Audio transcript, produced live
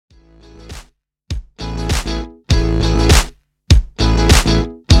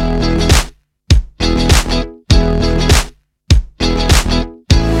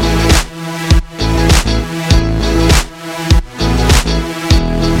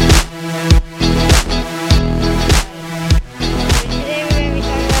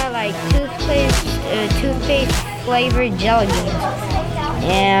flavored jelly beans,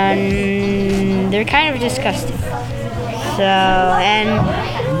 and they're kind of disgusting. So, and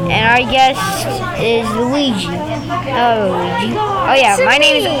our guest is Luigi. Hello, Luigi. Oh yeah, my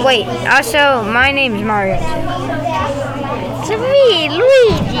name's Mario. It's me,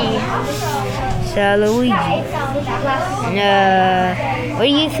 Luigi. So Luigi, what do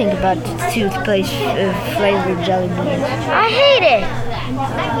you think about the toothpaste flavored jelly beans? I hate it.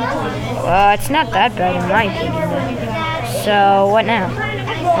 Well, it's not that bad in my opinion. So what now?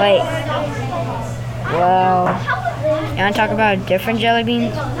 Wait. Well, you want to talk about different jelly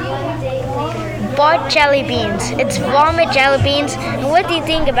beans? Bought jelly beans. It's vomit jelly beans. And what do you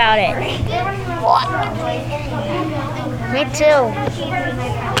think about it? What? Me too.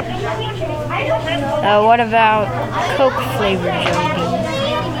 What about Coke flavored jelly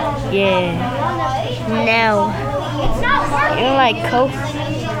beans? Yeah. No. You don't like Coke?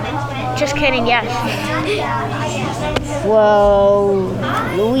 Just kidding, yes. Well,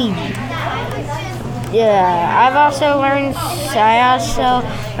 Luigi. Yeah, I also learned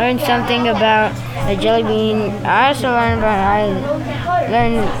something about a jelly bean. I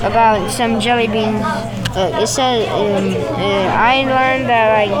learned about some jelly beans. It says I learned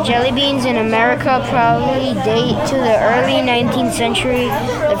that like jelly beans in America probably date to the early 19th century.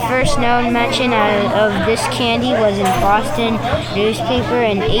 The first known mention of this candy was in Boston newspaper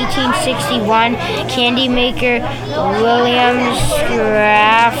in 1861. Candy maker Williams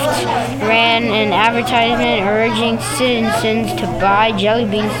Kraft ran an advertisement urging citizens to buy jelly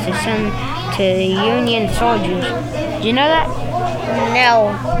beans to send to the Union soldiers. Did you know that?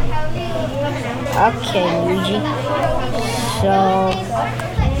 No. Okay, Luigi. So,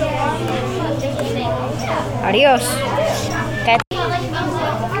 adios.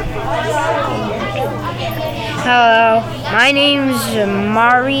 Hello, my name's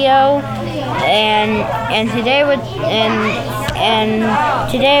Mario, and today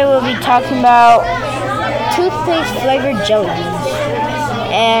we'll be talking about toothpaste flavored jelly beans,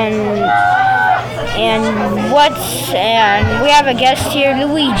 and we have a guest here,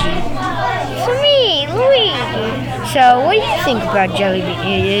 Luigi. It's me, Luigi. So, what do you think about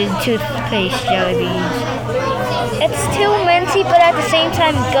toothpaste jelly beans? It's too minty, but at the same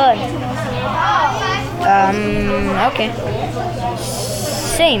time good. Okay.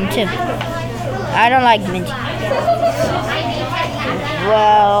 Same too. I don't like mint.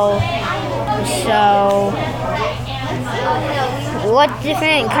 Well, so what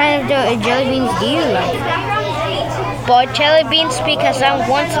different kind of jelly beans do you like? Bought jelly beans because I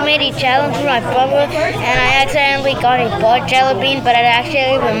once made a challenge with my brother and I accidentally got a bought jelly bean, but it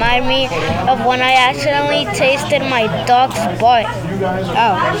actually reminded me of when I accidentally tasted my dog's butt.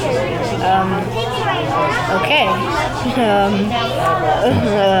 Oh. Okay.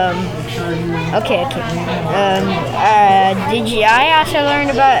 Okay. I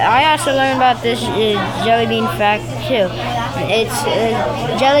also learned about this jelly bean fact too. It's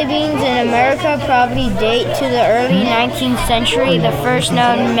jelly beans in America probably date to the early 19th century. The first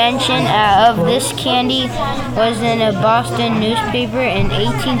known mention of this candy was in a Boston newspaper in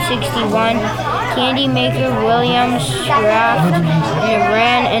 1861. Candy maker Williams Kraft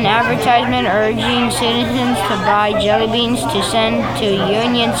ran an advertisement urging citizens to buy jelly beans to send to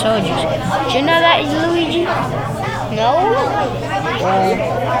Union soldiers. Did you know that, Luigi? No? Well,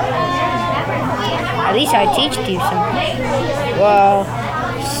 at least I teach you something. Well,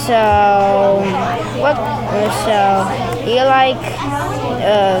 so you like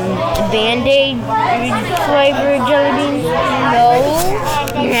Band-Aid flavored jelly beans? No.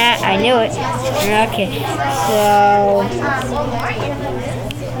 Yeah, I knew it. Okay, so